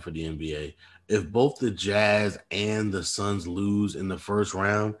sign for the NBA. If both the Jazz and the Suns lose in the first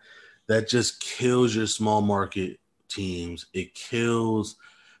round, that just kills your small market teams. It kills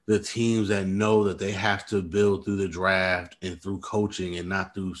the teams that know that they have to build through the draft and through coaching and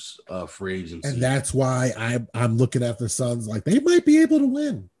not through free agency. And that's why I'm looking at the Suns like they might be able to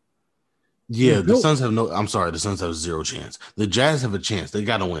win. Yeah, the Suns have the Suns have 0 chance. The Jazz have a chance. They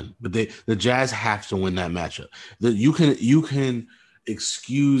got to win. But the Jazz have to win that matchup. You can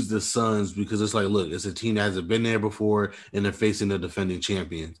excuse the Suns because it's like, look, it's a team that hasn't been there before and they're facing the defending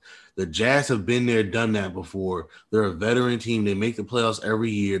champions. The Jazz have been there, done that before. They're a veteran team. They make the playoffs every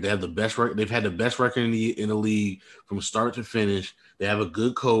year. They have the best record. They've had the best record in the league from start to finish. They have a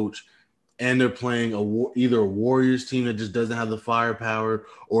good coach, and they're playing either a Warriors team that just doesn't have the firepower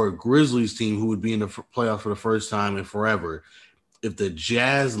or a Grizzlies team who would be in the playoffs for the first time in forever. If the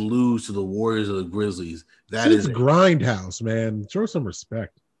Jazz lose to the Warriors or the Grizzlies, that is grindhouse, man. Show some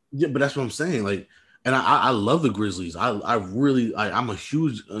respect. Yeah, but that's what I'm saying. Like, and I love the Grizzlies. I'm a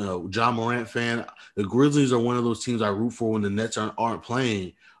huge Ja Morant fan. The Grizzlies are one of those teams I root for when the Nets aren't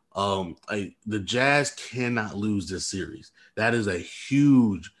playing. The Jazz cannot lose this series. That is a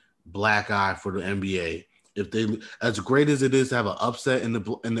huge black eye for the NBA. If they, as great as it is to have an upset in the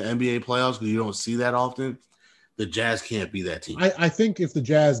NBA playoffs, because you don't see that often, the Jazz can't be that team. I think if the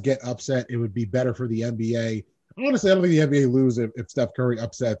Jazz get upset, it would be better for the NBA. Honestly, I don't think the NBA loses if Steph Curry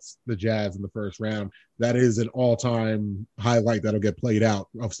upsets the Jazz in the first round. That is an all-time highlight that'll get played out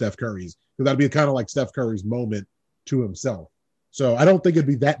of Steph Curry's, because that'd be kind of like Steph Curry's moment to himself. So I don't think it'd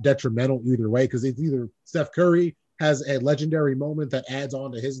be that detrimental either way, because it's either Steph Curry has a legendary moment that adds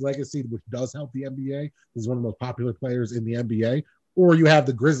on to his legacy, which does help the NBA. He's one of the most popular players in the NBA. Or you have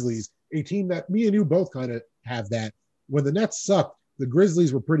the Grizzlies, a team that me and you both kind of have that. When the Nets sucked, the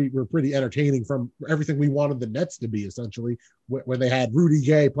Grizzlies were pretty entertaining from everything we wanted the Nets to be, essentially, when they had Rudy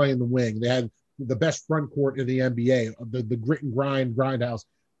Gay playing the wing. They had the best front court in the NBA, the grit and grindhouse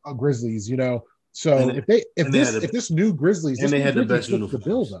Grizzlies, you know. So if this new Grizzlies, and they had the best uniforms. The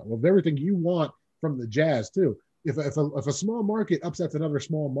bill though of everything you want from the Jazz too. If a small market upsets another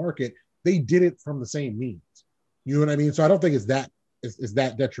small market, they did it from the same means. You know what I mean? So I don't think it's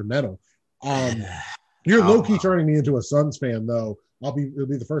that detrimental. You're low key turning me into a Suns fan though. It'll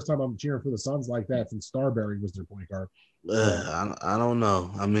be the first time I'm cheering for the Suns like that since Starberry was their point guard. I don't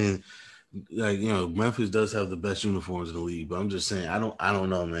know. I mean, like, you know, Memphis does have the best uniforms in the league, but I'm just saying, I don't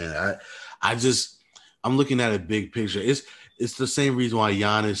know, man. I'm looking at a big picture. It's the same reason why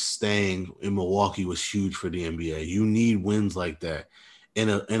Giannis staying in Milwaukee was huge for the NBA. You need wins like that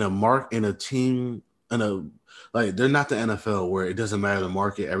like they're not the NFL where it doesn't matter the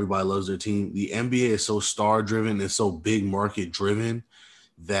market, everybody loves their team. The NBA is so star driven, it's so big market driven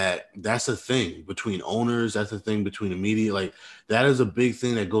that's a thing between owners, that's a thing between the media. Like, that is a big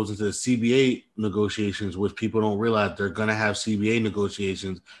thing that goes into the CBA negotiations, which people don't realize they're gonna have CBA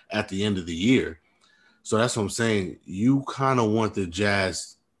negotiations at the end of the year. So that's what I'm saying. You kind of want the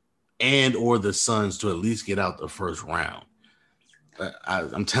Jazz and or the Suns to at least get out the first round.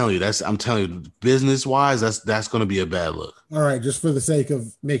 I'm telling you, business wise, that's going to be a bad look. All right, just for the sake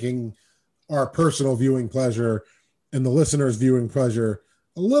of making our personal viewing pleasure and the listeners' viewing pleasure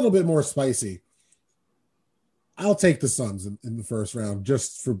a little bit more spicy, I'll take the Suns in the first round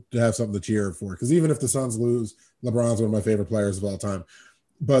just to have something to cheer for. Because even if the Suns lose, LeBron's one of my favorite players of all time.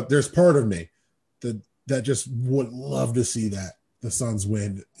 But there's part of me that just would love to see the Suns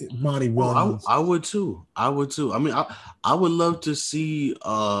win. Monty Williams. I would too. I mean, I would love to see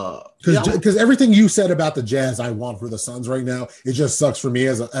because everything you said about the Jazz, I want for the Suns right now. It just sucks for me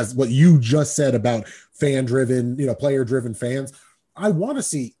as what you just said about fan-driven, player-driven fans. I want to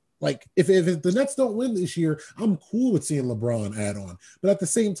see, like, if the Nets don't win this year, I'm cool with seeing LeBron add on. But at the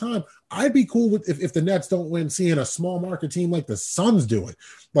same time, I'd be cool with if the Nets don't win, seeing a small market team like the Suns do it.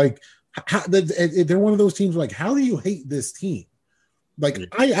 Like, they're one of those teams. Like, how do you hate this team? Like,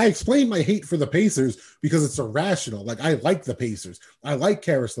 I explained my hate for the Pacers because it's irrational. Like, I like the Pacers. I like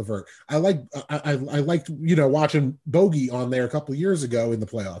Karis LeVert. I liked watching Bogey on there a couple of years ago in the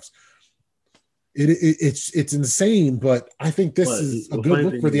playoffs. It's insane, but I think this is a good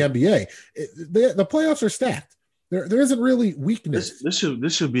look for the NBA. The playoffs are stacked. There isn't really weakness. This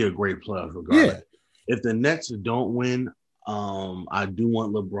should be a great playoff regardless. Yeah. If the Nets don't win, I do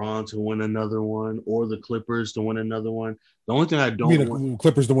want LeBron to win another one, or the Clippers to win another one. The only thing I don't want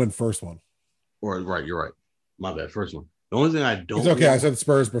Clippers to win first one. Or right, you're right. My bad, first one. The only thing I don't. It's okay. I said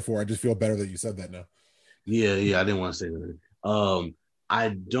Spurs before. I just feel better that you said that now. Yeah. I didn't want to say that.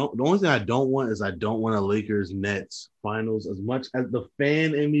 The only thing I don't want is I don't want a Lakers Nets finals as much as the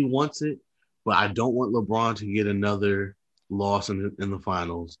fan in me wants it, but I don't want LeBron to get another loss in the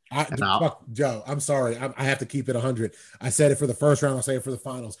finals. Joe, I'm sorry. I have to keep it 100. I said it for the first round. I'll say it for the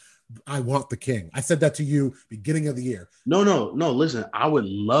finals. I want the king. I said that to you beginning of the year. No. Listen, I would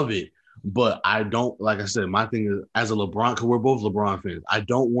love it, but I don't. Like I said, my thing is, as a LeBron, because we're both LeBron fans, I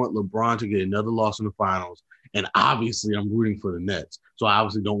don't want LeBron to get another loss in the finals. And obviously, I'm rooting for the Nets, so I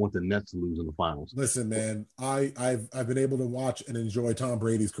obviously don't want the Nets to lose in the finals. Listen, man, I've been able to watch and enjoy Tom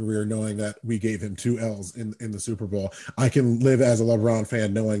Brady's career, knowing that we gave him 2 L's in the Super Bowl. I can live as a LeBron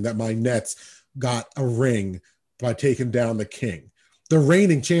fan, knowing that my Nets got a ring by taking down the king, the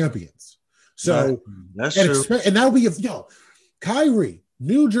reigning champions. So that's true. And now we have Kyrie,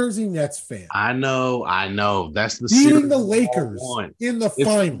 New Jersey Nets fan. I know. That's the beating the Lakers in the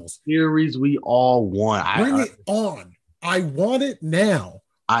finals. Series we all want. Bring it on. I want it now.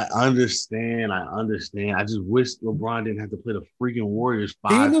 I understand. I just wish LeBron didn't have to play the freaking Warriors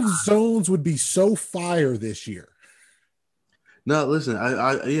 5 Game of times. Zones would be so fire this year. No, listen, like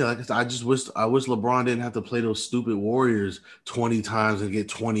I said, I wish LeBron didn't have to play those stupid Warriors 20 times and get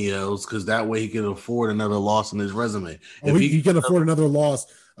 20 L's, because that way he can afford another loss in his resume. He can afford another loss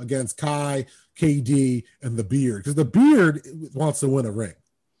against Kai, KD, and the Beard, because the Beard wants to win a ring.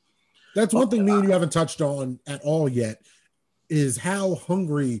 That's one thing me and you haven't touched on at all yet, is how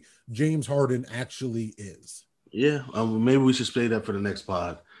hungry James Harden actually is. Yeah, maybe we should say that for the next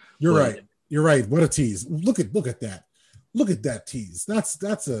pod. You're right. What a tease! Look at that. Look at that tease.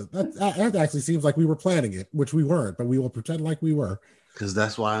 That actually seems like we were planning it, which we weren't, but we will pretend like we were. Because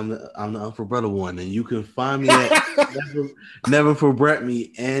that's why I'm the Uncle Brother one, and you can find me at Never For Brett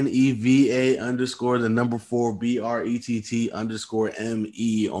me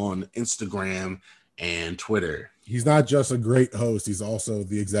NEVA_4BRETT_ME on Instagram and Twitter. He's not just a great host; he's also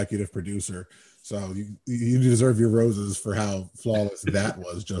the executive producer. So you deserve your roses for how flawless that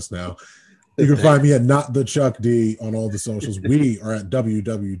was just now. You can find me at Not the Chuck D on all the socials. We are at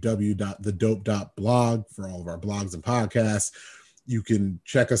www.thedope.blog for all of our blogs and podcasts. You can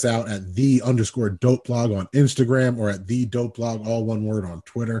check us out at _dope blog on Instagram, or at the dope blog, all one word, on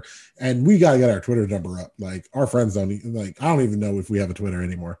Twitter. And we got to get our Twitter number up. Like, our friends I don't even know if we have a Twitter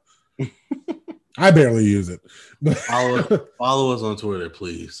anymore. I barely use it. Follow us on Twitter,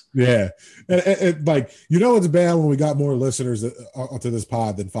 please. Yeah. And like, it's bad when we got more listeners to this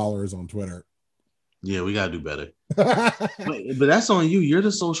pod than followers on Twitter. Yeah, we gotta do better. but that's on you. You're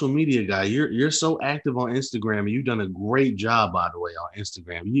the social media guy. You're so active on Instagram, and you've done a great job, by the way, on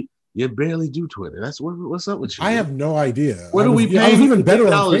Instagram. You barely do Twitter. That's what's up with you. I have no idea. What are we paying? I was even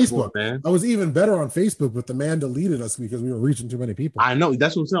better on Facebook, man. I was even better on Facebook, but the man deleted us because we were reaching too many people. I know.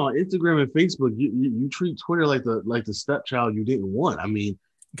 That's what I'm saying. On Instagram and Facebook, you treat Twitter like the stepchild you didn't want. I mean,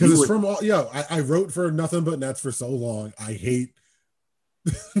 because it's from all. I wrote for Nothing But Nets for so long. I hate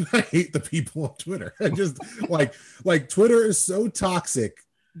the people on Twitter. I just like Twitter is so toxic.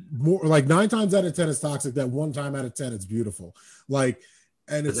 More like 9 times out of 10 it's toxic. That 1 time out of 10 it's beautiful. Like,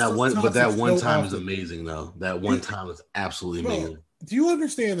 and it's that one time is amazing though. That one time is absolutely amazing. Do you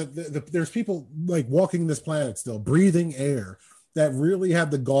understand that there's people like walking this planet still, breathing air, that really have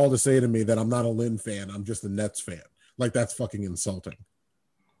the gall to say to me that I'm not a Lynn fan, I'm just a Nets fan? Like, that's fucking insulting.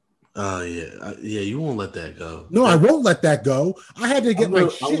 Oh yeah, you won't let that go. No, I won't let that go. I had to get my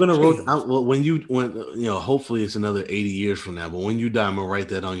shit. I'm gonna when hopefully it's another 80 years from now, but when you die, I'm gonna write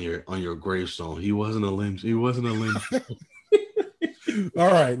that on your gravestone. He wasn't a Lynn.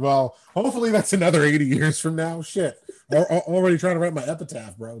 All right, well, hopefully that's another 80 years from now. Shit, already trying to write my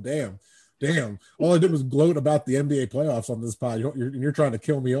epitaph, bro. Damn. All I did was gloat about the NBA playoffs on this pod. You're trying to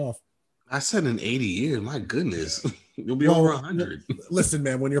kill me off. I said in 80 years. My goodness. You'll be over 100. Listen,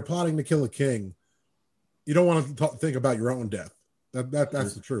 man, when you're plotting to kill a king, you don't want to think about your own death.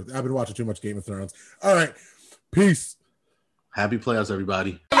 That's the truth. I've been watching too much Game of Thrones. All right. Peace. Happy playoffs,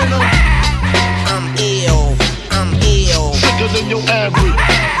 everybody. I'm ill. Sicker than your average.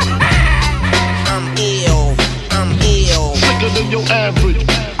 I'm ill. Sicker than your average.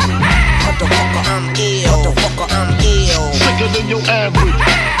 Motherfucker, I'm ill. Sicker than your average.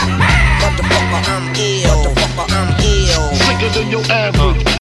 Motherfucker, I'm ill. Sicker than your average.